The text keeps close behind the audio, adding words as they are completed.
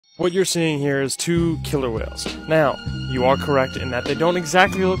What you're seeing here is two killer whales. Now, you are correct in that they don't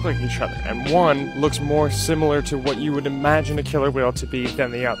exactly look like each other, and one looks more similar to what you would imagine a killer whale to be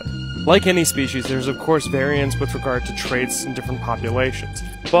than the other. Like any species, there's of course variance with regard to traits in different populations,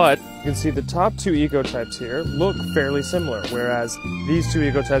 but you can see the top two ecotypes here look fairly similar, whereas these two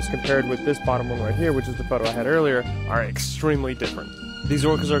ecotypes compared with this bottom one right here, which is the photo I had earlier, are extremely different. These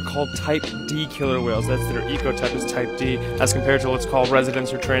orcas are called Type D killer whales. That's their ecotype is Type D, as compared to what's called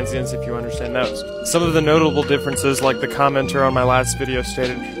residents or transients, if you understand those. Some of the notable differences, like the commenter on my last video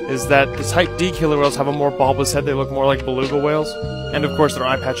stated, is that the Type D killer whales have a more bulbous head. They look more like beluga whales. And of course, their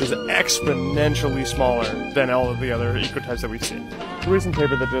eye patch is exponentially smaller than all of the other ecotypes that we've seen. A recent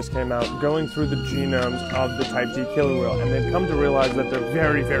paper that just came out going through the genomes of the Type D killer whale, and they've come to realize that they're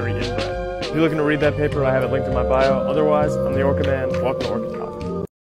very, very inbred. If you're looking to read that paper, I have it linked in my bio. Otherwise, I'm the Orca Man. Welcome to Orca.